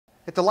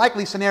It's a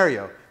likely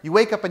scenario. You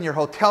wake up in your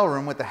hotel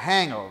room with a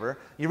hangover,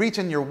 you reach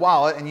in your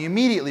wallet, and you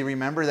immediately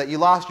remember that you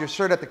lost your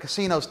shirt at the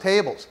casino's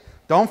tables.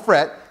 Don't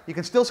fret, you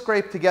can still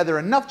scrape together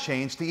enough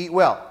change to eat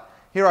well.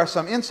 Here are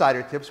some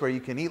insider tips where you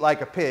can eat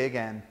like a pig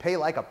and pay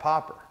like a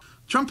pauper.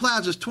 Trump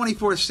Plaza's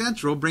 24th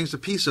Central brings a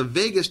piece of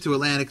Vegas to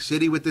Atlantic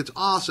City with its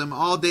awesome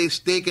all-day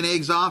steak and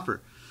eggs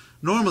offer.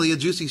 Normally, a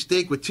juicy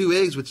steak with 2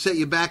 eggs would set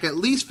you back at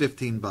least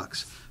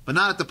 $15, but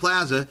not at the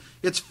Plaza.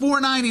 It's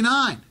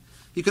 $4.99.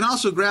 You can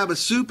also grab a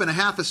soup and a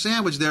half a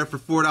sandwich there for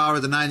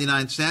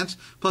 $4.99,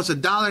 plus a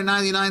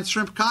 $1.99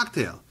 shrimp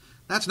cocktail.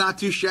 That's not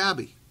too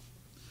shabby.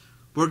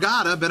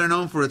 Borgata, better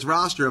known for its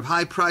roster of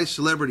high-priced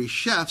celebrity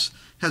chefs,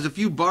 has a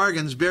few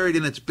bargains buried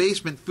in its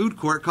basement food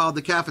court called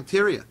the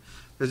cafeteria.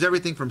 There's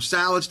everything from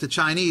salads to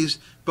Chinese,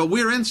 but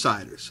we're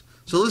insiders.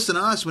 So listen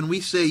to us when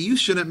we say you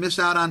shouldn't miss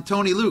out on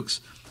Tony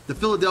Luke's, the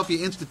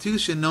Philadelphia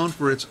institution known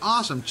for its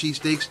awesome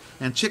cheesesteaks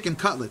and chicken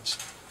cutlets,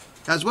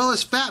 as well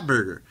as Fat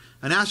Burger,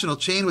 a national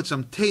chain with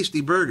some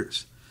tasty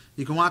burgers.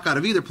 You can walk out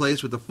of either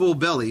place with a full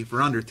belly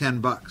for under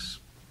 $10.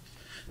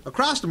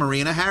 Across the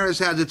marina, Harrah's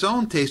has its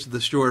own Taste of the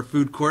Shore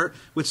food court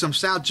with some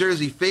South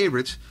Jersey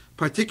favorites,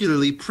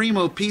 particularly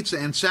Primo Pizza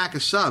and Sack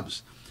of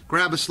Subs.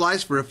 Grab a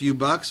slice for a few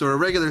bucks or a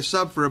regular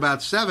sub for about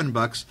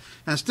 $7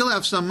 and still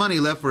have some money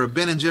left for a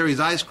Ben & Jerry's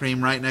ice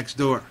cream right next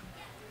door.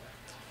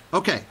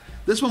 Okay,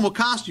 this one will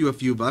cost you a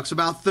few bucks,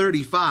 about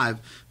 $35,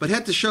 but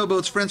head to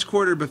Showboat's French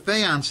Quarter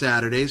Buffet on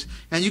Saturdays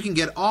and you can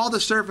get all the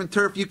surf and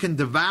turf you can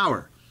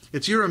devour.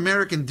 It's your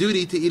American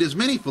duty to eat as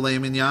many filet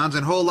mignons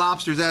and whole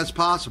lobsters as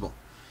possible.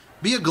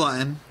 Be a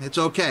glutton, it's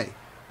okay.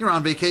 You're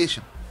on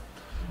vacation.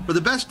 For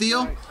the best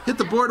deal, hit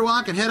the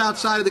boardwalk and head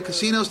outside of the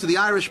casinos to the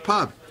Irish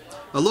Pub,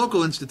 a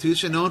local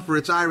institution known for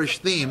its Irish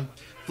theme,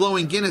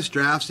 flowing Guinness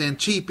drafts, and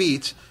cheap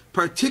eats,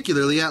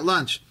 particularly at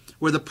lunch,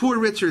 where the Poor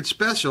Richard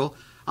Special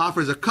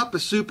offers a cup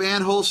of soup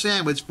and whole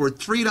sandwich for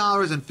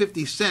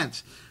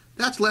 $3.50.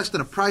 That's less than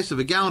the price of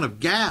a gallon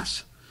of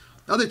gas.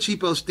 Other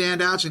cheapo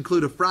standouts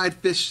include a fried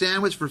fish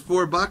sandwich for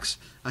 $4,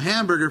 a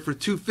hamburger for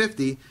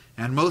 $2.50,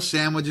 and most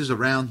sandwiches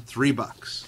around $3.